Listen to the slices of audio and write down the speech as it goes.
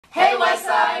Hey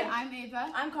Westside! I'm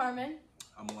Ava. I'm Carmen.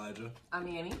 I'm Elijah. I'm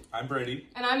Annie. I'm Brady.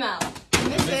 And I'm Al.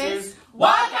 And this is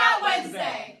Wildcat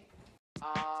Wednesday!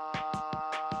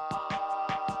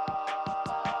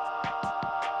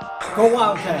 Go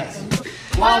Wildcats!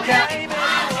 Wildcat!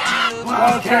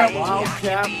 Wildcat!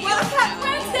 Wildcat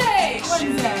Wednesday!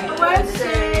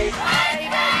 Wednesday!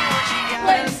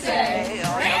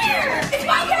 Where? It's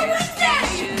Wildcat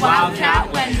Wednesday! Wildcat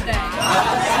Wednesday!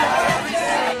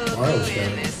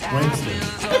 Wednesday.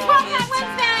 It's Wildcat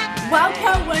Wednesday!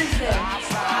 Wildcat Wednesday!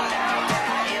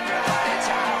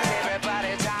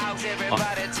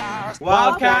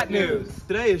 Wildcat News!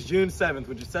 Today is June 7th,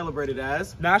 which is celebrated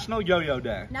as National Yo-Yo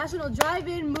Day National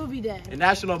Drive-In Movie Day. and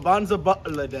National Bonza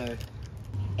Butler Day.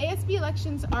 ASB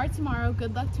elections are tomorrow.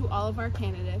 Good luck to all of our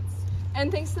candidates.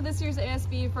 And thanks to this year's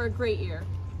ASB for a great year.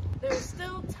 There is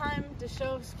still time to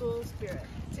show school spirit.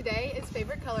 Today is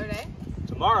Favorite Color Day.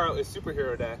 Tomorrow is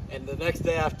Superhero Day, and the next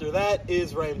day after that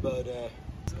is Rainbow Day.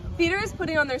 Theater is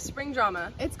putting on their spring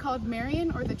drama. It's called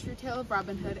Marion or the True Tale of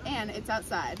Robin Hood, and it's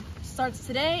outside. Starts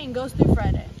today and goes through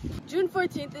Friday. June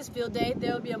 14th is field day.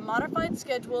 There will be a modified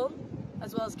schedule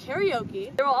as well as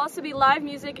karaoke, There will also be live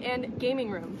music and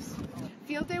gaming rooms.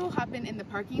 Field Day will happen in the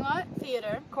parking lot,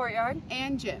 theater, Courtyard.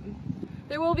 and gym.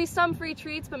 There will be some free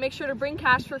treats, but make sure to bring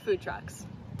cash for food trucks.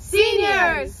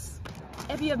 seniors!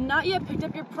 If you have not yet picked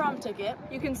up your prom ticket,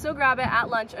 You can still grab it at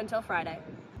lunch until Friday.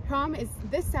 Prom is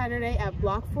this Saturday at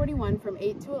Block 41 from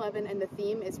 8 to 11, and the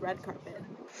theme is red carpet.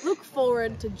 look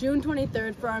forward to June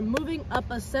 23rd for our moving up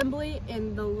assembly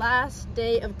and the last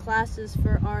day of classes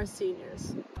for our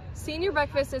seniors. Senior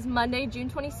breakfast is Monday, June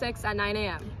 26th at 9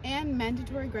 a.m. And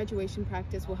mandatory graduation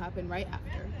practice will happen right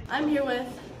after. I'm here with,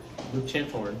 Luke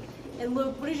Chanford. and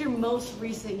Luke, what is your most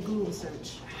recent Google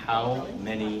search? How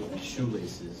many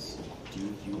shoelaces do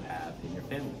you have in your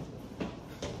family?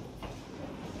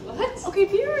 What? Okay,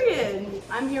 period.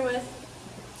 I'm here with,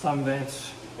 Simon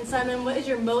Vance. and Simon, what is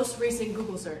your most recent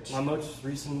Google search? My most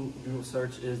recent Google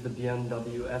search is the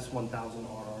BMW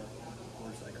S1000RR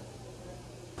motorcycle.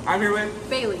 I'm here with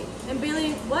Bailey. And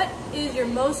Bailey, what is your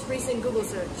most recent Google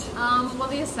search? Well,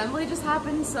 the assembly just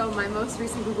happened, so my most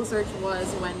recent Google search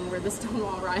was when were the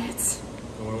Stonewall riots?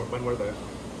 When were they?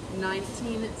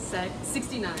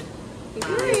 1969.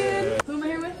 Period. Who am I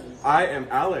here with? I am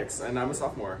Alex, and I'm a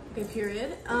sophomore. Okay,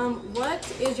 period. What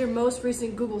is your most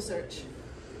recent Google search?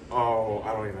 Oh,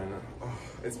 I don't even know. Oh,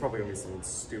 it's probably gonna be something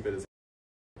stupid as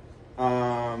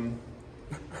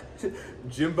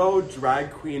Jimbo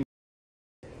drag queen.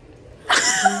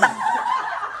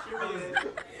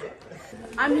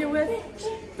 I'm here with,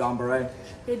 Dom Beret.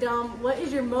 hey Dom, what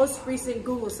is your most recent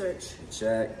Google search?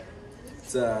 Check.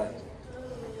 It's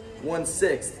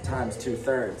 1/6 times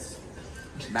 2/3.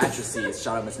 Mattresses,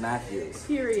 shot at Miss Matthews.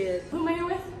 Period. Who am I here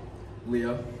with?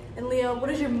 Leo. And Leo, what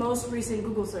is your most recent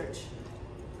Google search?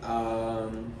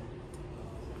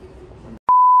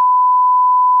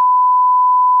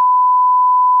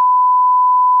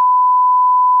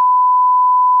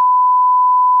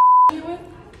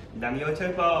 Namio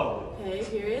Topo. Okay,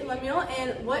 period. Lemuel,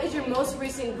 and what is your most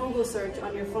recent Google search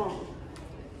on your phone?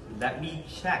 Let me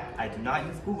check. I do not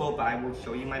use Google, but I will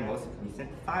show you my most recent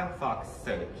Firefox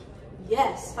search.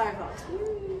 Yes, Firefox.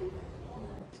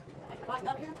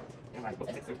 Up here? And my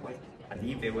most recent was, I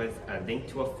believe it was a link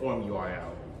to a form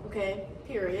URL. Okay,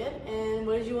 period. And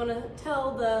what did you want to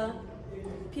tell the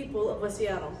people of West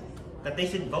Seattle? That they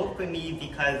should vote for me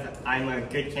because I'm a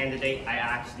good candidate. I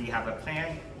actually have a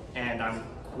plan, and I'm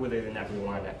cooler than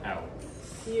everyone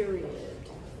else. Period.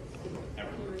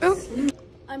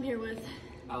 I'm here with,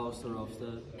 Alistair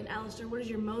Rofstad. and Alistair, what is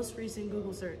your most recent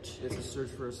Google search? It's a search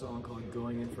for a song called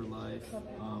Going In For Life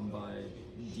by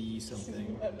D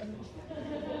something.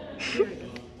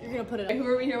 Period. You're gonna put it Who up.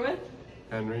 are we here with?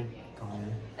 Henry.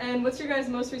 And what's your guys'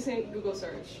 most recent Google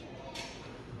search?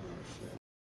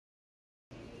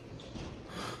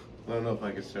 I don't know if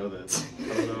I could show this. I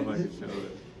don't know if I could show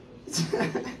this.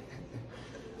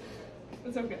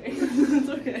 It's okay. It's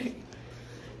okay.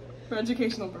 For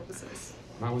educational purposes.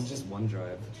 Mine was just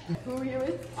OneDrive. Who are we here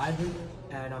with? Ivan.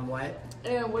 And I'm Wyatt.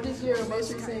 And what is your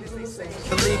most recent Google search?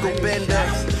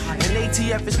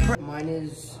 Mine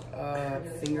is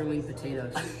fingerling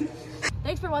potatoes.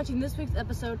 Thanks for watching this week's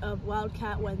episode of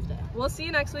Wildcat Wednesday. We'll see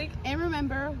you next week. And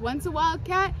remember, once a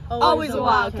Wildcat, Always a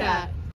Wildcat.